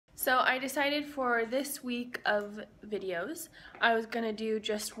So I decided for this week of videos, I was going to do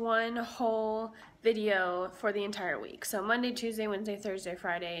just one whole video for the entire week. So Monday, Tuesday, Wednesday, Thursday,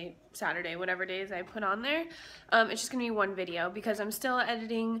 Friday, Saturday, whatever days I put on there. It's just going to be one video because I'm still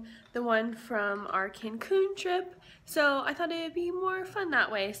editing the one from our Cancun trip. So I thought it would be more fun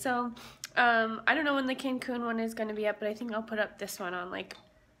that way. So I don't know when the Cancun one is going to be up, but I think I'll put up this one on like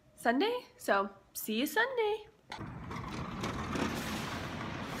Sunday. So see you Sunday.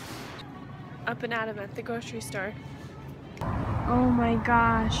 Up and Adam at the grocery store. Oh my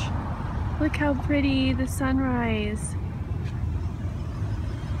gosh, look how pretty the sunrise.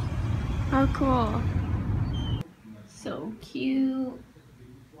 How cool. So cute.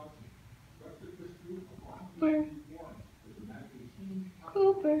 Cooper.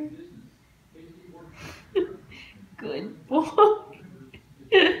 Cooper. Good boy.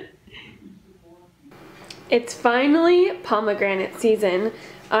 It's finally pomegranate season.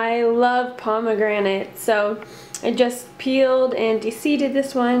 I love pomegranate, so I just peeled and de-seeded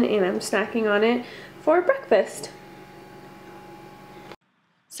this one and I'm snacking on it for breakfast.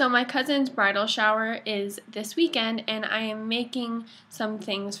 So my cousin's bridal shower is this weekend and I am making some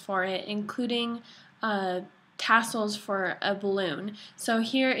things for it, including tassels for a balloon. So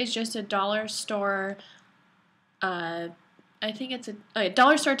here is just a dollar store, I think it's a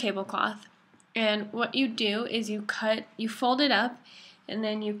dollar store tablecloth. And what you do is you fold it up and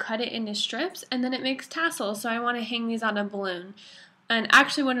then you cut it into strips and then it makes tassels. So I want to hang these on a balloon. And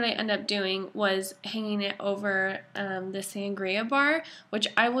actually what I ended up doing was hanging it over the sangria bar, which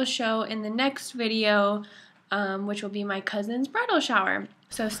I will show in the next video, which will be my cousin's bridal shower.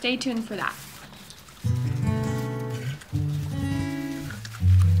 So stay tuned for that.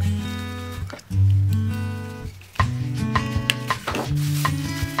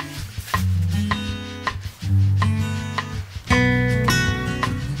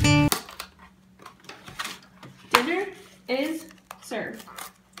 Is served.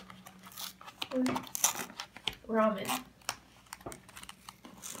 Ramen.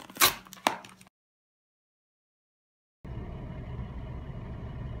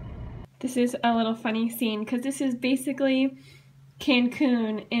 This is a little funny scene because this is basically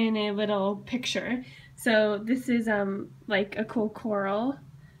Cancun in a little picture. So this is like a cool coral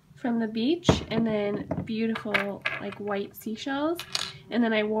from the beach and then beautiful like white seashells. And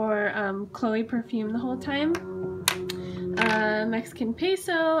then I wore Chloe perfume the whole time. Mexican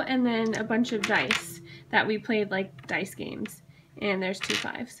peso, and then a bunch of dice that we played like dice games, and there's 2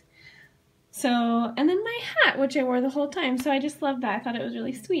 5s. So, and then my hat, which I wore the whole time, so I just love that. I thought it was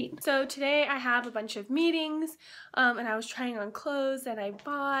really sweet. So today I have a bunch of meetings, and I was trying on clothes that I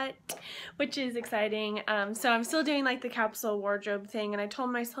bought, which is exciting. So I'm still doing like the capsule wardrobe thing, and I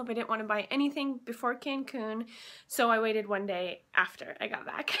told myself I didn't want to buy anything before Cancun, so I waited one day after I got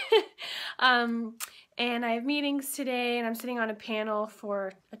back. And I have meetings today, and I'm sitting on a panel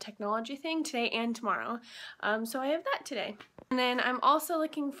for a technology thing today and tomorrow. So I have that today. And then I'm also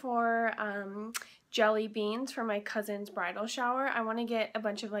looking for jelly beans for my cousin's bridal shower. I want to get a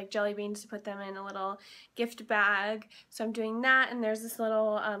bunch of like jelly beans to put them in a little gift bag. So I'm doing that, and there's this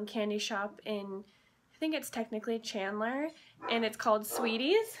little candy shop in, I think it's technically Chandler, and it's called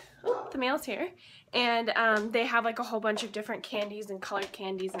Sweeties. Oh, the mail's here. And they have like a whole bunch of different candies and colored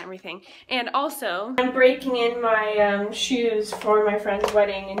candies and everything. And also, I'm breaking in my shoes for my friend's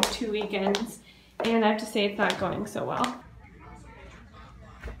wedding in 2 weekends, and I have to say it's not going so well.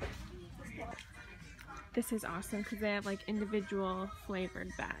 This is awesome because they have like individual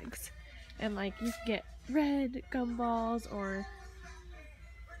flavored bags. And like you can get red gumballs or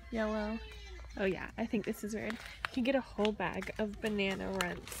yellow. Oh yeah, I think this is red. You can get a whole bag of banana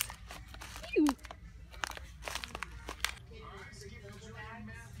runts. Ew.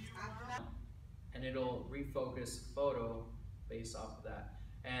 And it'll refocus photo based off of that.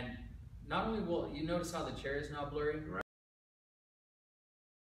 And not only will you notice how the chair is now blurry, right?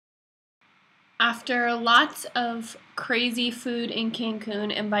 After lots of crazy food in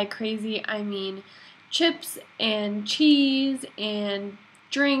Cancun, and by crazy I mean chips and cheese and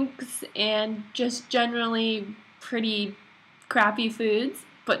drinks and just generally pretty crappy foods,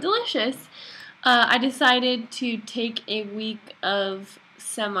 but delicious, I decided to take a week of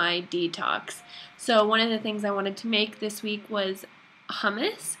semi-detox. So one of the things I wanted to make this week was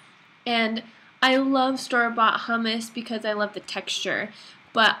hummus, and I love store-bought hummus because I love the texture,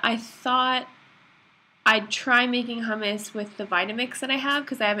 but I thought I'd try making hummus with the Vitamix that I have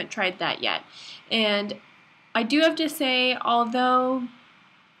because I haven't tried that yet. And I do have to say, although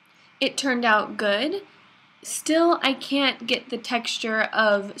it turned out good, still I can't get the texture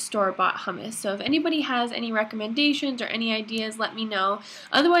of store-bought hummus. So if anybody has any recommendations or any ideas, let me know.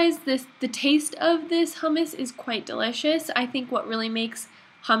 Otherwise, the taste of this hummus is quite delicious. I think what really makes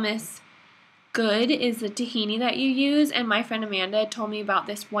hummus good is the tahini that you use, and my friend Amanda told me about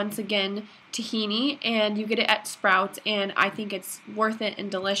this Once Again tahini, and you get it at Sprouts, and I think it's worth it and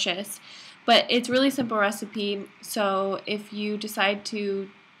delicious. But it's a really simple recipe, so if you decide to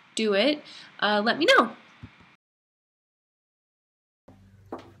do it, let me know.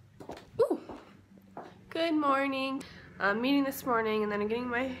 Ooh. Good morning. I'm meeting this morning, and then I'm getting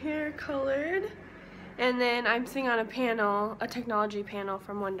my hair colored. And then I'm sitting on a panel, a technology panel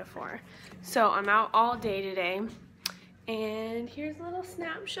from 1 to 4. So I'm out all day today. And here's a little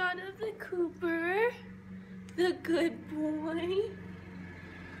snapshot of the Cooper, the good boy.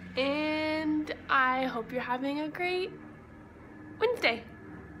 And I hope you're having a great Wednesday.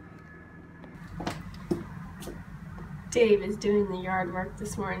 Dave is doing the yard work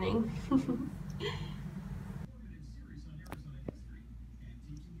this morning.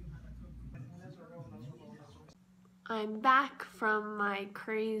 I'm back from my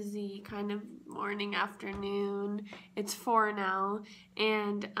crazy kind of morning, afternoon. It's 4 now,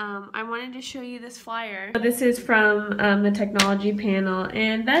 and I wanted to show you this flyer. This is from the technology panel,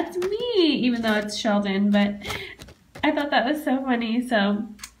 and that's me, even though it's Sheldon, but I thought that was so funny, so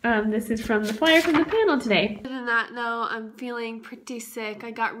this is from the flyer from the panel today. Other than that, though, I'm feeling pretty sick.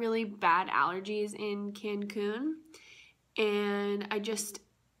 I got really bad allergies in Cancun, and I just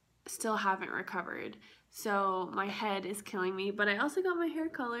still haven't recovered. So my head is killing me, but I also got my hair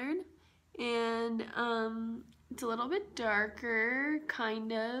colored, and it's a little bit darker,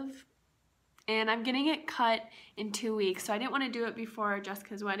 kind of, and I'm getting it cut in 2 weeks. So I didn't want to do it before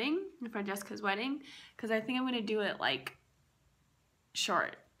Jessica's wedding, because I think I'm going to do it like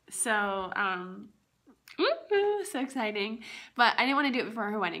short. So, so exciting, but I didn't want to do it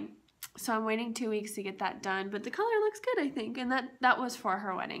before her wedding. So I'm waiting 2 weeks to get that done, but the color looks good, I think, and that was for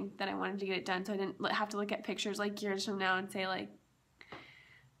her wedding that I wanted to get it done, so I didn't have to look at pictures like years from now and say, like,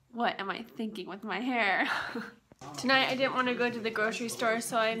 what am I thinking with my hair? Tonight I didn't want to go to the grocery store,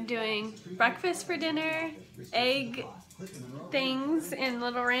 so I'm doing breakfast for dinner, egg things, and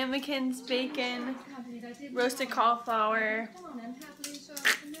little ramekins, bacon, roasted cauliflower,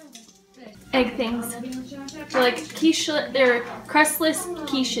 egg things. They're like quiche, they're crustless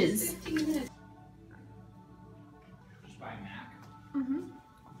quiches. Mm-hmm.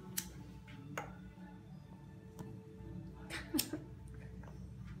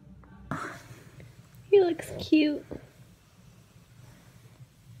 He looks cute.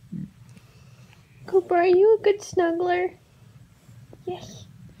 Cooper, are you a good snuggler? Yes,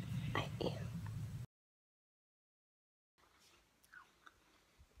 I am.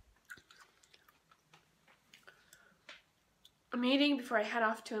 I'm eating before I head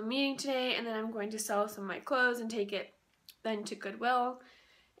off to a meeting today, and then I'm going to sell some of my clothes and take it then to Goodwill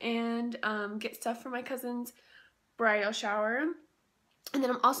and get stuff for my cousin's bridal shower. And then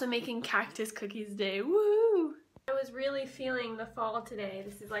I'm also making cactus cookies today. Woo! I was really feeling the fall today.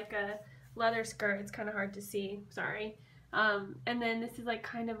 This is like a leather skirt. It's kind of hard to see. Sorry. And then this is like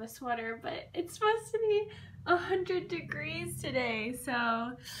kind of a sweater, but it's supposed to be 100 degrees today, so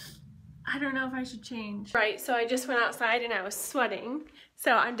I don't know if I should change. Right, so I just went outside and I was sweating,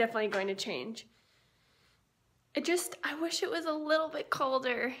 so I'm definitely going to change. I wish it was a little bit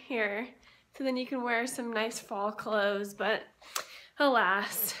colder here, so then you can wear some nice fall clothes, but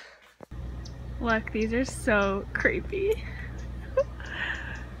alas. Look, these are so creepy.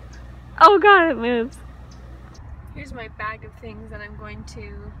 Oh god, it moves. Here's my bag of things that I'm going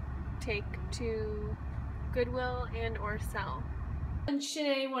to take to Goodwill and or sell. Lunch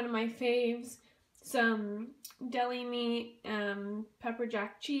today, one of my faves, some deli meat, pepper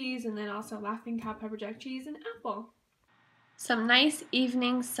jack cheese, and then also Laughing Cow pepper jack cheese and apple. Some nice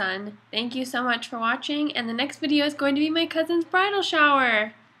evening sun. Thank you so much for watching, and the next video is going to be my cousin's bridal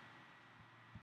shower.